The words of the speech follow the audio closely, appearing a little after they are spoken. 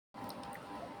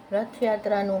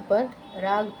રથયાત્રાનું પદ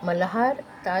રાગ મલ્હાર,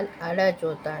 તાલ આડા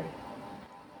ચોતાળ.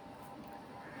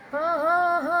 હા હા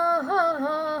હા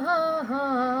હા હા હા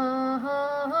હા હા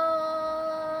હા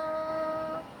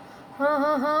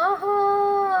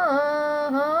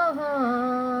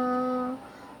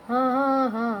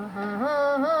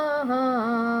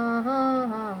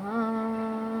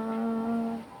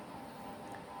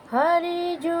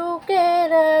हरिजू के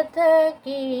रथ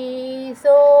की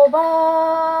शोभा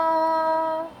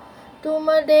तुम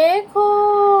देखो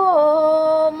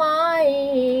माई,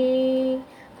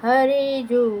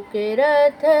 हरिजू के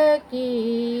रथ की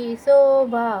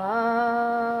शोभा,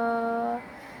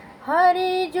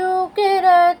 हरिजू के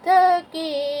रथ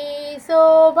की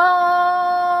शोभा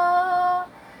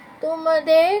तुम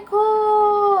देखो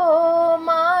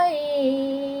माई,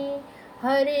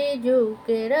 हरिजू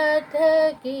के रथ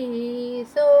की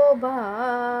शोभा।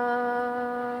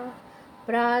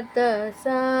 प्रातः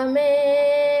समय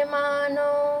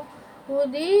मानो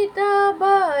उदित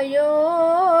भयो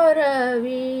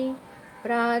रवि,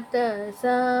 प्रातः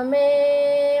समय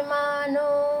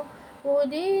मानो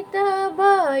उदित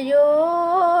भयो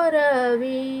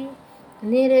रवि,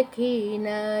 निरखी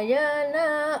नयन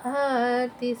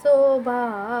अति शोभा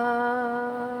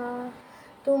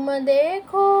तुम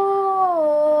देखो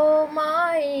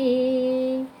माई,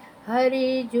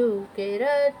 हरिजू के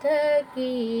रथ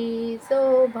की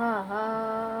शोभा,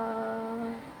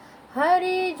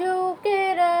 हरिजू के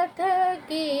रथ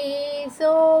की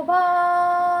शोभा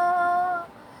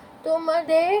तुम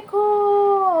देखो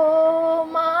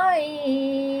माई,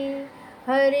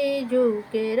 हरिजू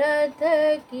के रथ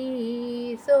की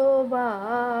शोभा।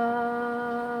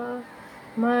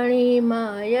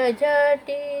 मणिमय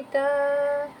जटित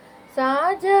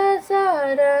साज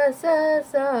सरस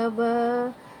सब,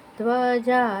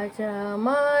 ध्वजा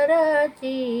चमरचित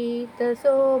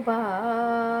शोभा,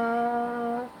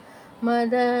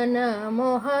 मदन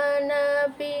मोहन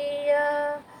पिय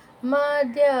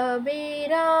मध्य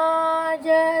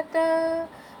विराजत,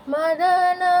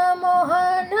 मदन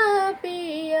मोहन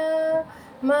पिय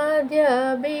मध्य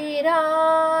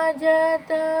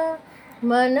विराजत,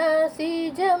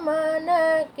 मनसिज मन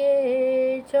के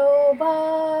शोभा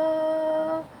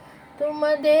तुम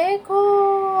देखो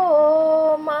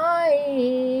माई,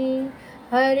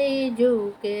 हरिजू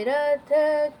के रथ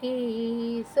की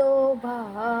शोभा,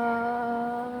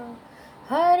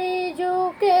 हरिजू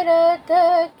के रथ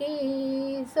की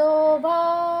शोभा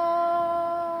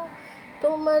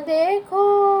तुम देखो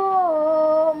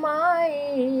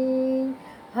माई,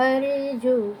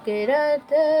 हरिजू के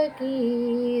रथ की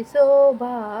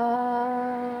शोभा।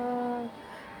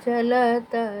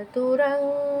 चलत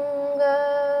तुरंग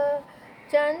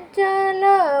चंचल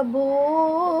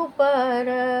भूपर,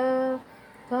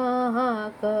 कहाँ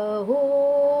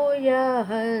कहूँ यह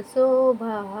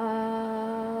शोभा,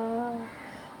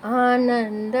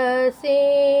 आनंद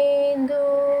सिंधु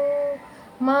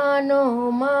मानो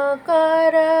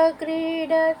मकर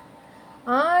क्रीडत,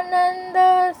 आनंद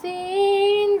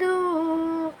सिंधु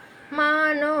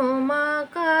मानो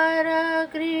मकर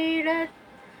क्रीडत,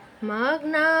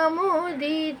 मग्न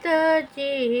मुदित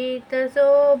चित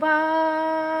शोभा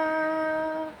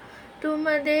तुम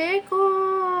देखो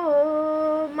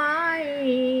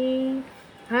माई,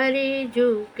 हरिजू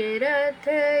के रथ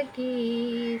की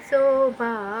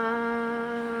शोभा,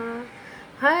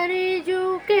 हरिजू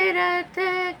के रथ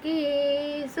की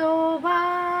शोभा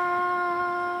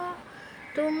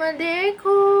तुम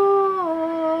देखो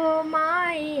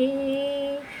माई,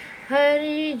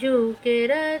 हरिजू के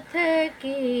रथ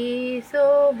की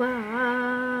शोभा।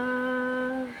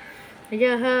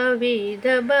 यह विध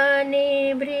बनी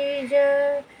ब्रिज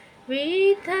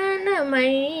विठन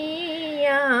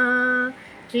मैया,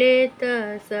 लेत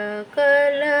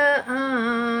सकल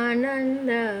आनंद,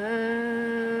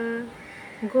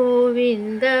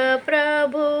 गोविंद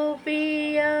प्रभु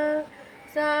पिय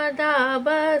सदा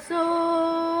बसोहिया,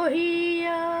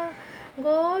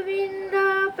 गोविंद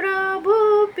प्रभु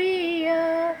पिय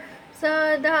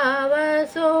सदा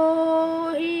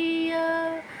बसोहिया,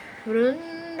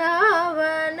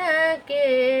 वृंदावन के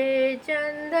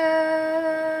चंद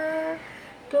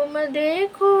तुम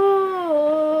देखो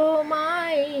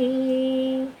माई,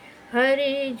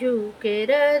 हरिजू के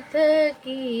रथ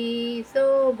की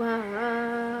शोभा,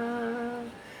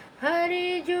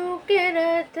 हरिजू के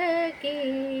रथ की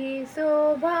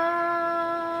शोभा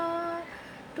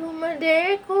तुम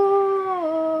देखो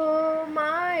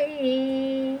माई,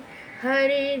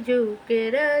 हरिजू के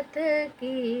रथ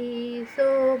की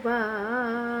शोभा,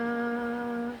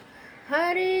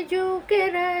 हरिजू के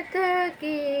रथ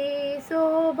की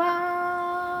शोभा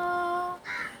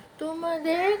तुम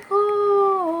देखो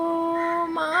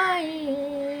माई।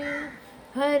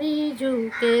 हरि जू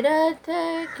के रथ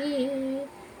की,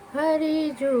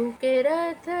 हरि जू के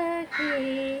रथ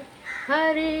की,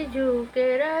 हरि जू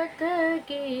के रथ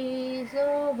की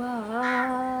शोभा।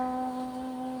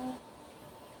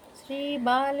 श्री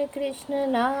बालकृष्ण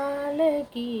लाल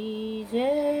की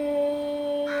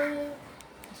जय,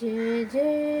 जय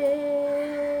जय